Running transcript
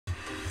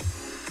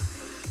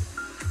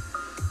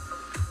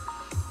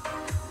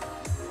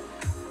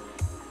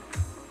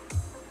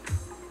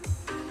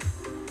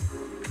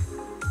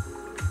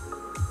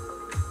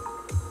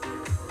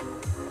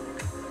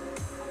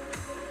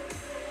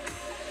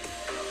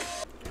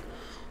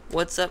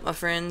What's up, my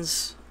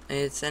friends?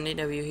 It's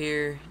NDW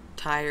here.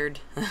 Tired.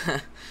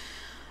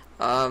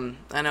 I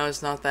know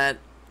it's not that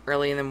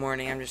early in the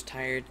morning. I'm just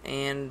tired.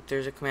 And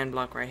there's a command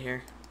block right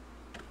here.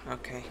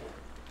 Okay.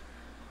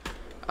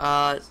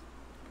 Okay,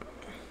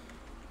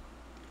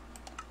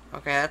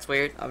 that's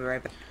weird. I'll be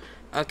right back.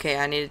 Okay,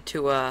 I needed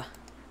to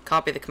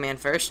copy the command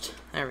first.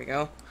 There we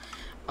go.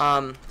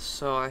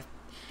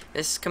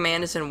 This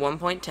command is in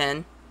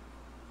 1.10.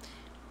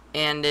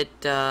 And it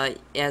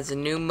has a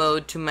new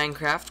mode to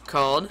Minecraft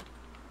called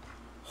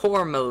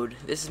Horror Mode.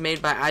 This is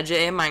made by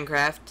IJA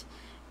Minecraft,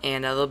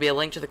 and there'll be a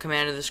link to the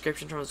command in the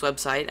description from his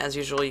website. As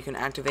usual, you can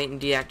activate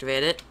and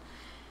deactivate it.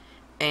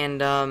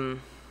 And I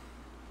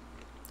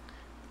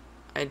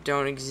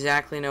don't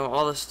exactly know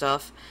all the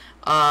stuff.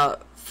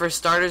 For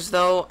starters,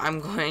 though, I'm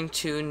going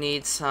to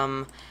need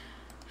some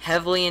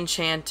heavily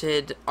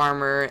enchanted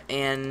armor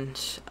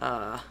and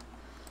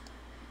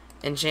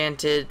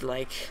enchanted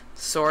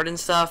sword and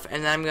stuff,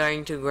 and then I'm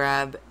going to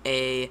grab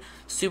a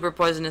super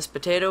poisonous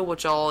potato,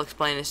 which I'll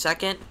explain in a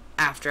second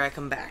after I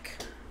come back.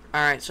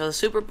 Alright, so the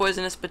super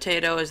poisonous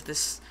potato is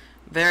this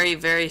very,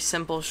 very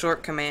simple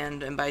short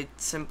command, and by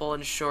simple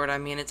and short I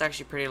mean it's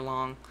actually pretty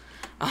long.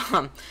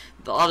 I'll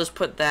just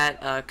put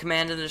that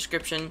command in the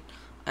description,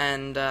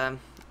 and I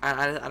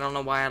don't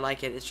know why I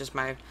like it. It's just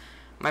my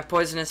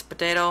poisonous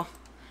potato.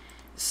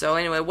 So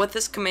anyway, what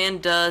this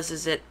command does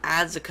is it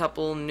adds a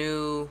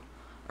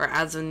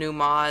new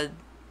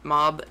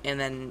mob and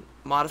then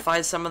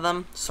modifies some of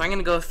them. So I'm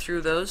gonna go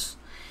through those,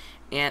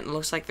 and it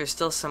looks like there's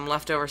still some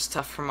leftover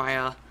stuff from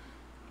my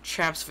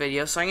traps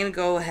video, so I'm gonna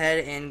go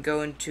ahead and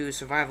go into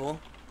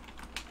survival.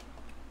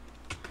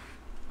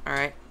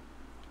 Alright,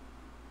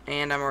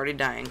 and I'm already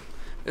dying.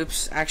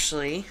 Oops,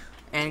 actually,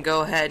 and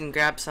go ahead and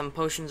grab some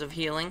potions of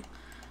healing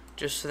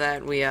just so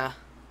that we have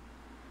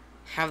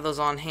those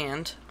on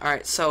hand.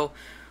 Alright, so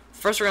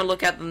first we're gonna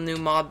look at the new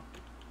mob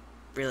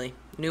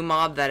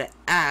that it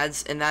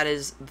adds, and that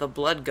is the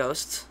blood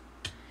ghost.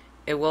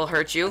 It will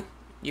hurt you.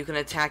 You can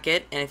attack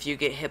it, and if you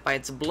get hit by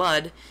its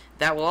blood,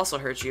 that will also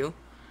hurt you.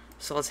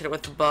 So let's hit it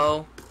with the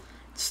bow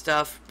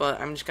stuff,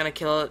 but I'm just gonna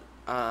kill it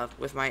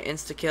with my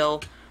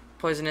insta-kill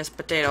poisonous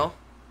potato.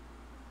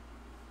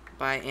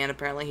 And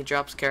apparently he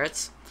drops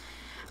carrots.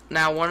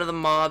 Now, one of the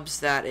mobs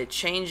that it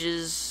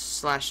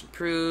changes /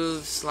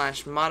 improves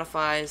 /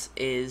 modifies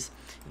is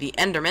the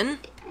Enderman,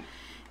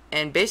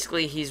 and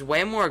basically he's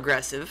way more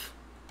aggressive.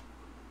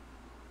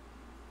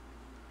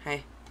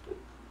 Hey.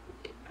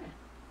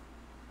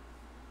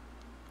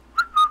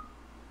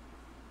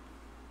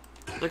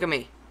 Look at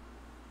me.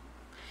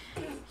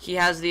 He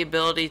has the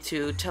ability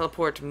to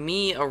teleport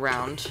me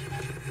around,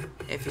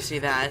 if you see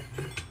that,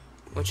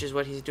 which is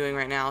what he's doing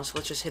right now. So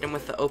let's just hit him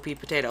with the OP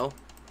potato.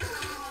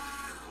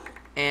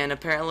 And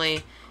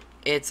apparently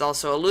it's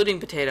also a looting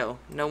potato.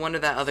 No wonder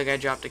that other guy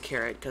dropped a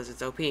carrot, because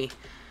it's OP.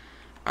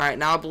 Alright,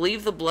 now I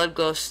believe the blood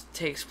ghost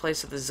takes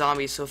place with the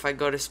zombie, so if I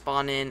go to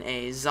spawn in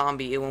a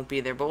zombie, it won't be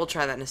there, but we'll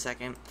try that in a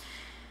second.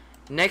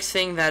 Next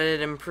thing that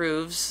it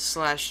improves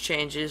 /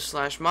 changes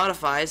 /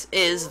 modifies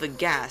is the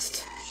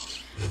ghast.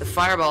 The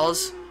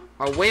fireballs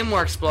are way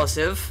more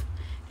explosive,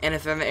 and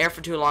if they're in the air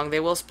for too long, they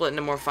will split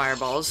into more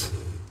fireballs,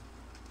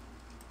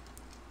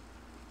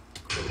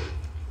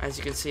 as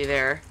you can see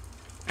there,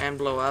 and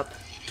blow up.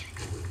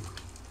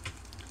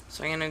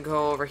 So I'm gonna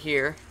go over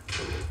here.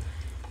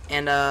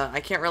 And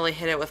I can't really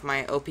hit it with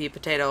my OP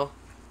potato,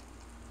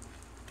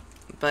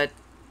 but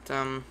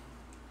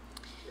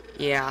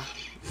yeah,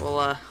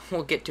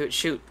 we'll get to it.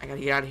 Shoot, I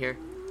gotta get out of here.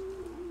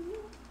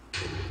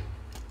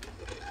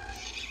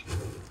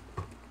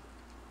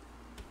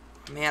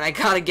 Man, I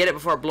gotta get it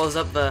before it blows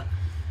up the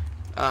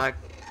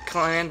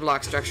command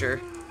block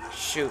structure.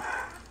 Shoot.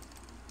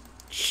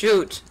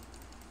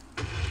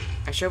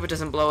 I hope it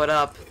doesn't blow it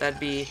up.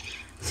 That'd be.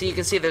 See, you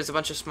can see there's a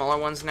bunch of smaller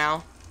ones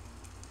now.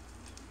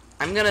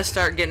 I'm gonna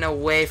start getting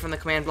away from the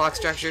command block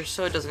structure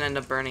so it doesn't end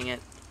up burning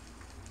it.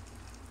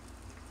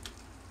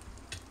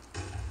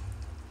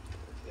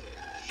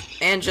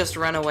 And just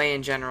run away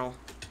in general.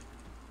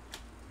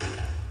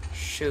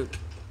 Shoot.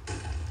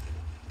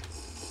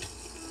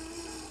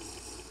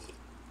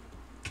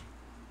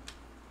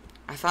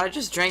 I thought I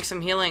just drank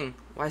some healing.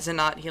 Why is it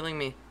not healing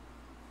me?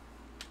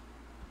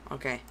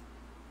 Okay.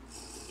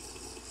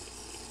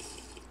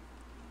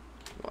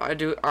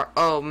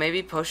 Oh,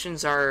 maybe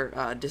potions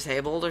are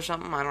disabled or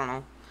something? I don't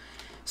know.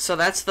 So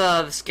that's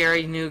the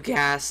scary new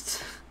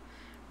ghast,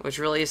 which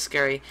really is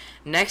scary.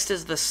 Next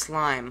is the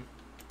slime.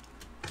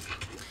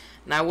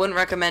 Now, I wouldn't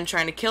recommend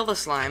trying to kill the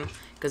slime,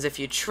 because if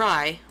you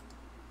try,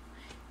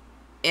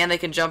 and they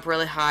can jump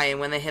really high, and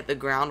when they hit the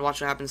ground,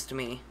 watch what happens to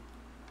me.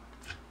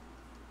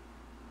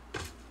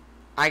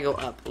 I go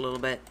up a little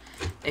bit.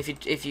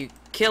 If you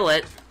kill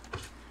it,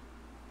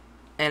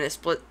 and it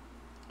split,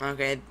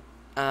 okay,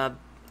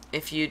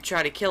 if you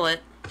try to kill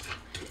it,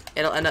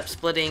 it'll end up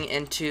splitting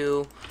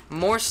into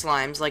more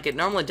slimes like it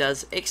normally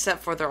does,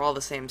 except for they're all the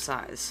same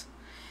size,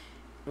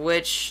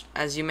 which,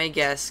 as you may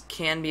guess,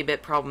 can be a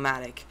bit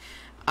problematic.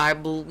 I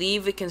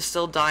believe it can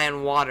still die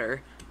in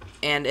water,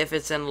 And if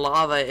it's in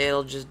lava,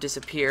 it'll just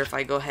disappear if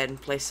I go ahead and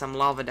place some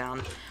lava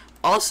down.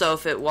 Also,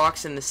 if it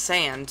walks in the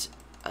sand,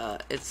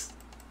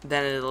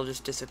 then it'll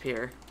just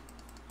disappear.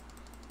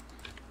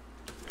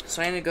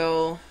 So I need to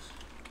go...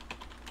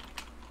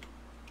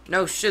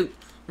 No, shoot!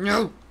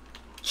 No!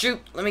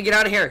 Shoot! Let me get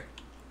out of here!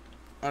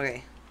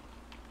 Okay.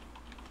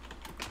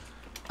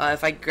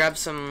 If I grab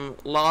some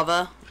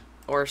lava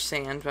or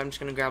sand, but I'm just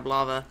gonna grab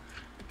lava,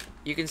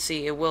 you can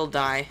see it will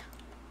die.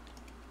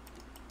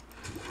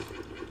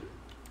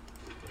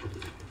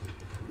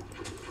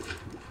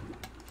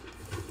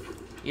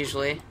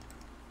 Usually.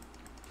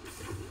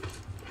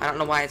 I don't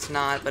know why it's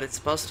not, but it's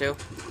supposed to.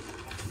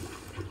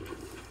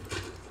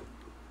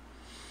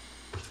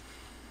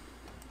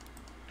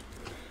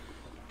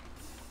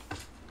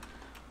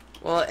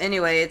 Well,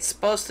 anyway, it's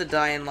supposed to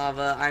die in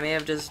lava. I may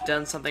have just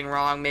done something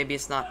wrong. Maybe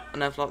it's not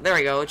enough lava. There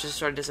we go. It just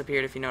sort of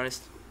disappeared, if you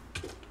noticed.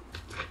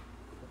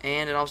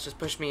 And it also just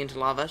pushed me into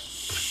lava.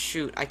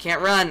 Shoot, I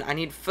can't run. I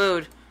need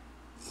food.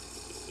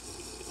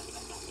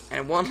 And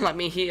it won't let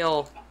me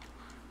heal.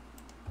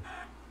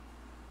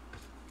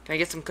 Can I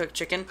get some cooked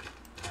chicken?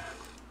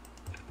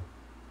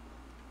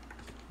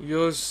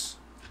 Yes.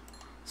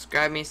 Let's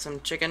grab me some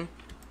chicken.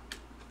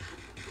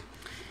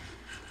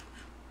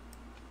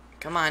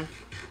 Come on.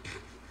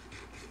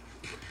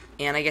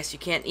 And I guess you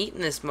can't eat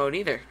in this mode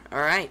either.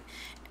 Alright.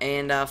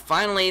 And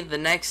finally, the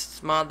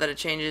next mod that it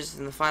changes,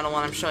 and the final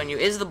one I'm showing you,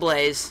 is the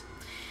blaze.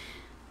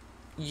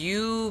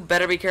 You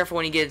better be careful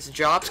when you get its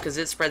drops, because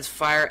it spreads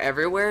fire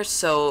everywhere.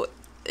 So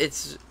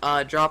its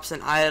drops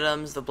and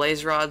items, the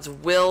blaze rods,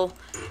 will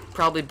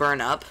probably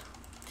burn up.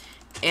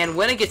 And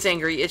when it gets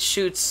angry, it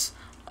shoots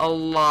a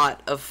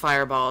lot of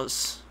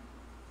fireballs.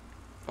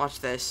 Watch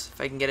this, if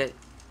I can get it.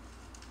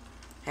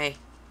 Hey,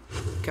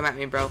 come at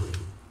me, bro.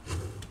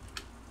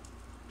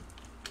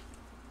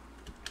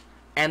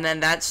 And then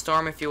that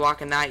storm, if you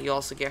walk in that, you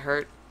also get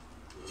hurt.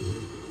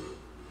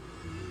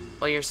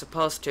 Well, you're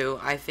supposed to.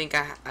 I think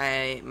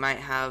I might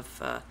have,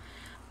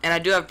 and I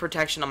do have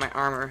protection on my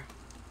armor,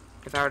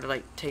 if I were to,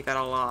 like, take that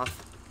all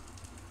off.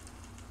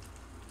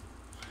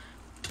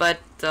 But,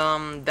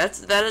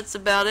 that's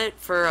about it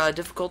for,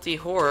 difficulty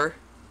horror.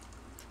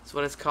 That's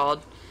what it's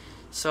called.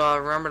 So,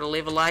 remember to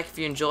leave a like if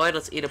you enjoyed.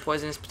 Let's eat a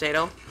poisonous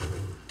potato.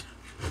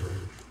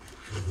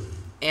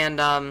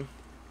 And,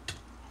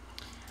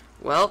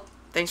 well,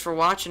 thanks for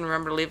watching.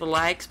 Remember to leave a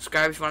like,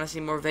 subscribe if you want to see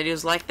more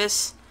videos like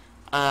this.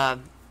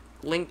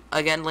 Link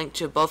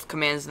to both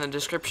commands in the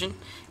description.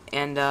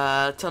 And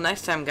till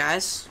next time,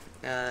 guys,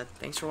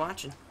 thanks for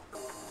watching.